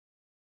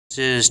This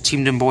is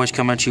Team Dim Boys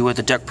coming at you with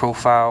a deck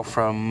profile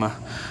from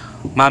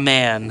my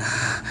man.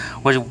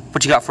 What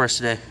you got for us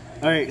today?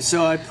 Alright,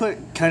 so I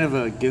put kind of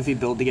a goofy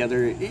build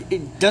together.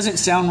 It doesn't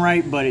sound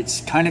right, but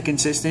it's kind of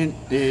consistent.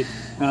 It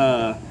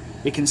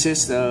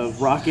consists of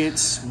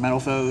Rockets, Metal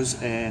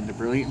Foes, and the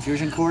Brilliant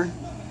Fusion Core.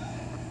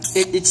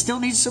 It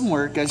still needs some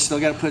work. I still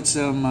got to put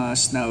some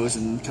snows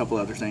and a couple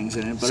other things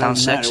in it, but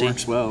sounds other than sexy. That, it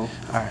works well.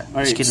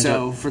 Alright,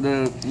 so for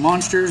the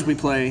monsters, we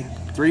play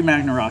 3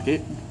 Magna Rocket,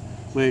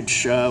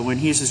 which when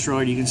he's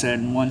destroyed, you can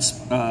send one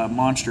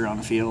monster on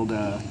the field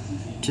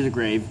to the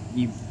grave.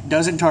 He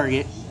doesn't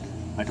target,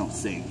 I don't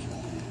think.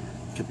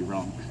 Could be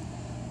wrong.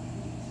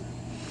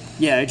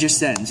 Yeah, it just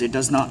sends. It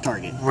does not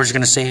target. We're just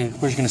gonna say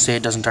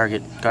it doesn't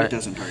target. Got it. It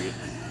doesn't target.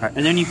 Right.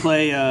 And then you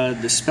play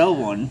the spell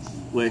one,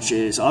 which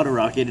is Auto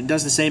Rocket. It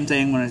does the same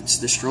thing when it's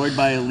destroyed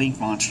by a Link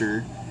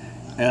monster.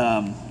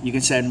 You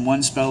can send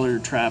one spell or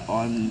trap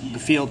on the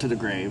field to the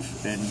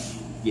grave, and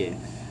yeah,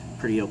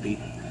 pretty OP.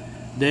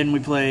 Then we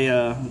play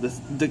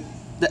the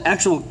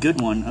actual good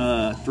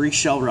one, 3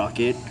 Shell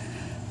Rocket.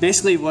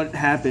 Basically what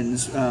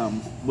happens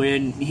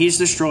when he's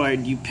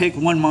destroyed, you pick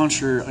one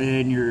monster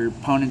in your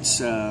opponent's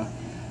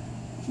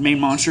main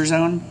monster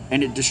zone,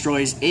 and it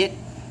destroys it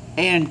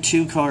and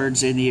 2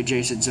 cards in the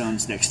adjacent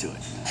zones next to it.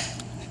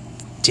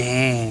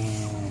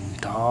 Damn,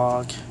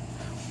 dog.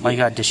 Why you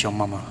gotta dish your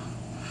mama?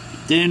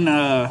 Then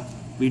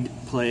we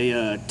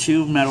play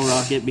 2 Metal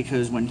Rocket,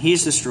 because when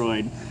he's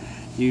destroyed,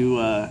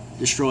 you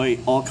destroy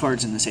all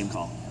cards in the same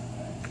column.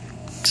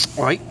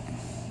 Alright,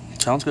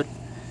 sounds good.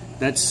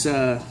 That's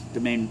the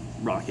main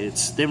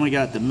rockets. Then we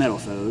got the Metal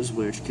Foes,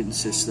 which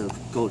consists of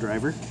Gold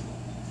Driver.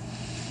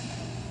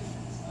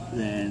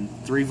 Then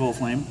 3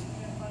 Volflame,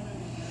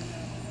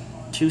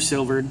 2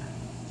 Silvered,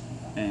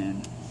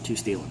 and 2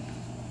 Stealing.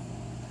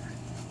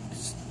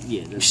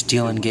 Yeah, You're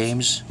stealing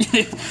games.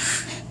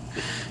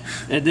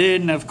 And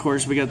then, of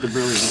course, we got the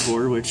Brilliant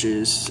Core, which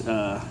is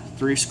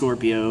 3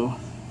 Scorpio,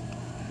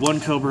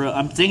 1 Cobra.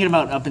 I'm thinking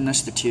about upping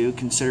this to 2,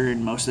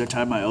 considering most of the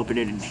time I open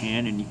it in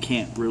hand, and you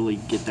can't really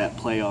get that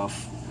play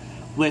off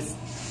with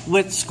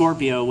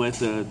Scorpio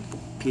with a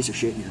piece of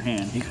shit in your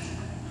hand.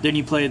 Then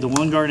you play the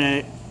 1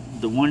 Garnet,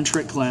 the 1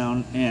 Trick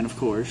Clown, and of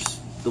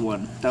course the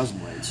 1 Thousand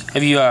Blades.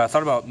 Have you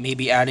thought about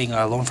maybe adding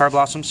Lone Fire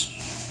Blossoms?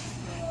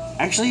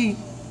 Actually,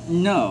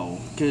 no,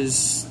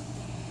 because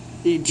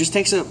it just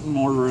takes up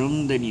more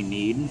room than you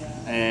need,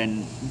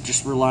 and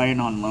just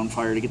relying on Lone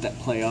Fire to get that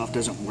play off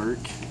doesn't work.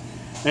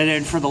 And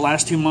then for the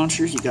last 2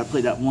 monsters, you got to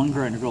play that 1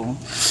 Grinder Golem.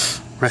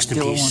 Rest in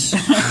peace.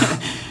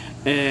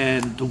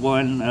 And the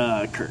 1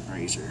 Curtain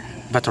Raiser.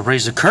 About to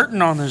raise the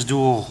curtain on this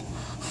duel.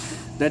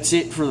 That's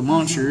it for the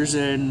monsters,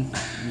 and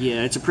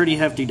yeah, it's a pretty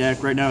hefty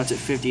deck. Right now it's at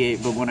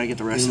 58, but when I get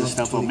the rest of the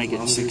stuff, I'll make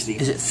it 60.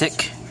 Is it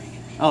thick?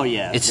 Oh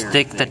yeah. It's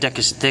thick. That deck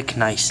is thick.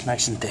 Nice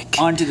and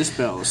thick. On to the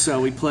spells. So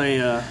we play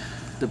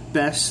the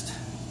best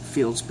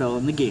field spell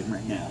in the game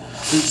right now.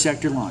 Boot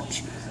Sector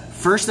Launch.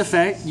 First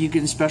effect, you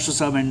can special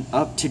summon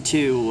up to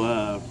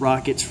 2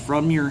 rockets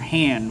from your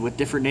hand with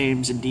different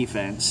names and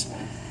defense.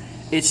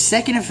 Its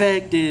second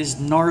effect is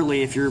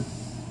gnarly. If your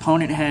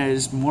opponent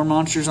has more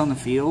monsters on the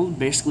field,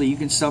 basically you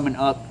can summon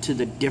up to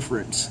the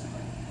difference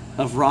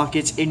of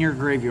rockets in your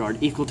graveyard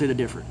equal to the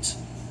difference.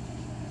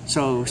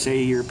 So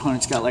say your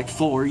opponent's got like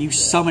 4, you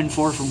summon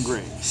 4 from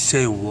grave.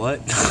 Say what?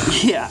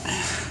 Yeah.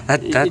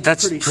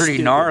 That's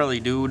pretty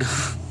gnarly, dude.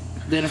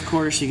 Then of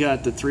course you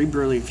got the 3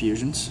 Brilliant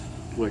Fusions,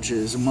 which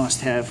is a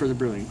must-have for the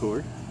Brilliant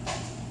Core.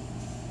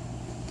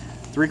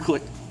 3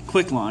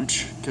 quick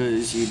Launch,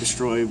 because you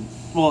destroy.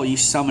 Well, you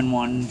summon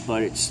 1,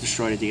 but it's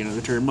destroyed at the end of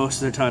the turn.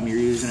 Most of the time, you're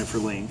using it for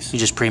links. You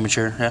just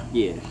premature, yeah.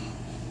 Yeah.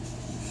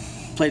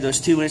 Play those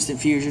 2 Instant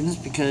Fusions,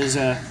 because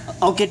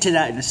I'll get to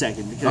that in a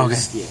second.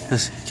 Because, okay. Yeah,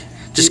 just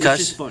it's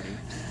just funny.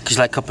 Because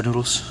you like cup of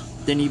noodles.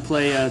 Then you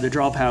play the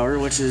Draw Power,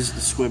 which is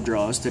the Squib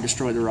Draws to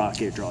destroy the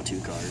rocket. Draw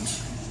 2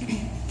 cards.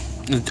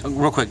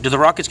 Real quick, do the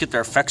rockets get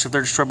their effects if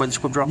they're destroyed by the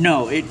Squib Draw?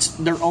 No,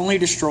 they're only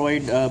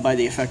destroyed by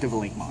the effect of a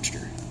Link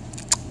monster.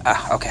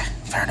 Ah, okay.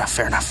 Fair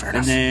enough.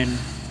 And then,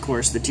 of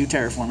course, the 2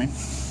 Terraforming.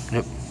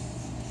 Yep.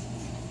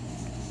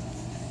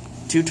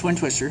 2 Twin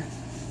Twister,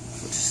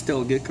 which is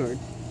still a good card.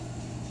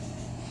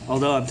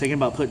 Although I'm thinking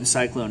about putting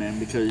Cyclone in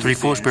because 3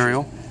 Foolish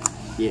Burial.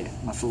 Yeah,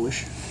 my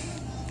foolish.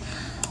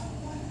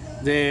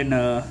 Then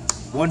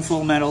 1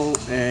 Full Metal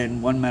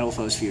and 1 Metal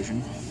Foes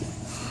Fusion.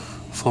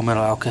 Full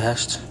Metal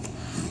Alcahest.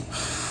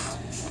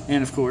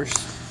 And of course,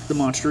 the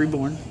Monster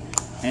Reborn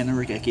and the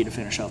Regeki to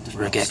finish off the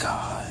spells. Regeki.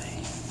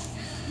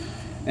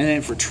 And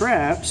then for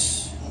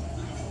traps,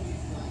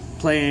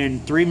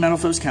 playing 3 Metal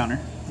Foes Counter.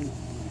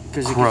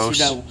 Because you can see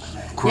that.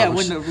 Gross. Yeah,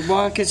 when the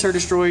rockets are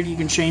destroyed, you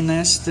can chain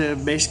this to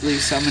basically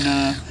summon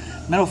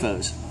Metal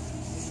Foes.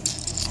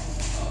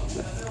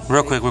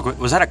 Real quick,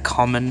 was that a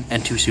common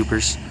and 2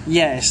 supers?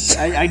 Yes,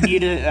 I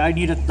need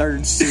a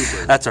 3rd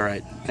super. That's all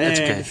right. That's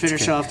and okay. To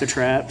finish off the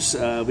traps,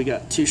 we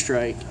got 2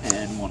 Strike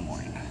and 1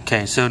 Warning.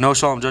 Okay, so no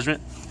Solemn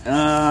Judgment?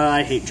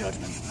 I hate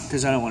Judgment.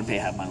 because I don't want to pay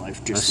half my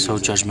life just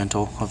That's so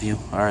judgmental of you.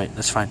 Alright,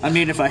 that's fine. I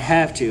mean, if I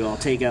have to, I'll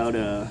take out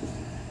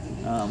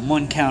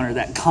one counter,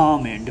 that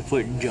common, to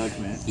put in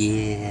Judgment.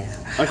 Yeah.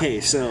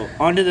 Okay, so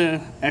onto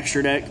the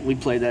extra deck. We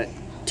play that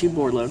 2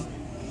 board load,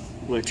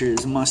 which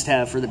is a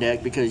must-have for the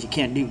deck because you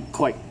can't do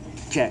quite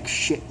jack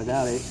shit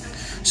without it.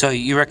 So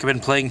you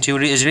recommend playing 2?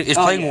 Is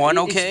playing 1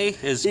 okay?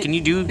 Can you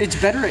do? It's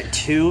better at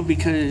 2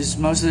 because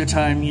most of the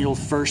time you'll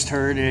first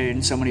hurt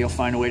and somebody will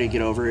find a way to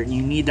get over it, and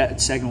you need that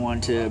second one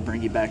to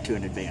bring you back to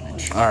an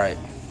advantage. All right.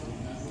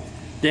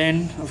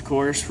 Then, of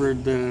course, for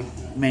the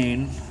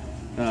main,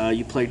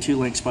 you play 2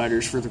 Link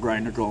Spiders for the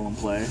Grinder Golem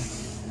play.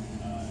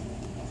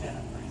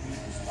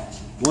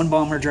 1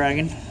 Bomber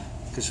Dragon,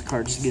 because the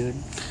card's good.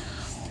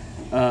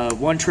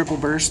 1 Triple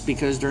Burst,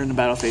 because during the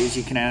battle phase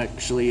you can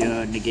actually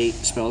negate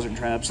spells and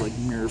traps like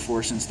Mirror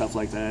Force and stuff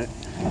like that.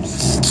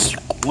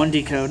 1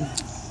 Decode.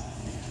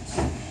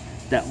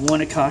 That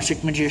 1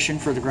 Akashic Magician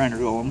for the Grinder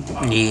Golem.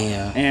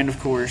 Yeah. And, of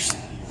course,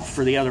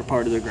 for the other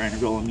part of the Grinder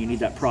Golem, you need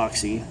that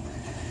Proxy.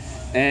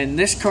 And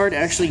this card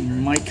actually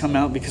might come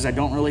out because I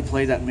don't really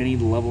play that many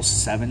level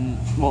 7,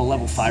 well,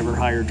 level 5 or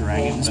higher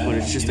dragons, but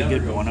it's just a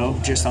good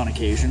 1-0, just on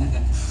occasion.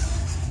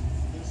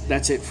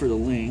 That's it for the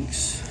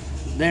links.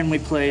 Then we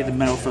play the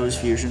Metal Foes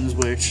Fusions,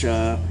 which,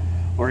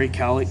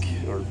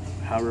 Orichalc, or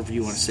however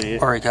you want to say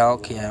it.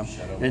 Orichalc, yeah.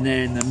 And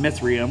then the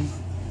Mithrium.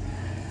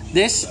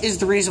 This is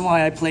the reason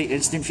why I play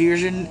Instant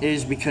Fusion,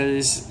 is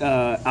because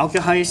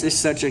Alkahest is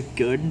such a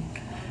good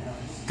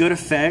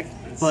effect,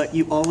 but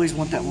you always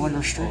want that 1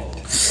 restrict.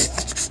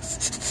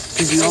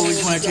 Because you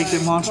always want to take the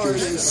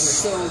monsters.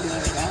 So good.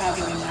 I have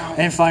it now.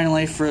 And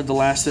finally, for the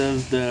last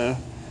of the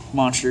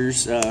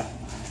monsters,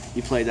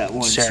 you play that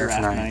 1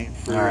 Seraph Knight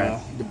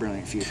for the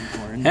Brilliant Fusion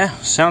card. Yeah,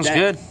 sounds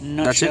good.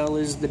 Nutshell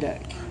is the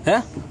deck.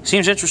 Yeah,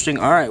 seems interesting.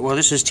 All right, well,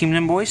 this is Team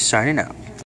Nimboy signing out.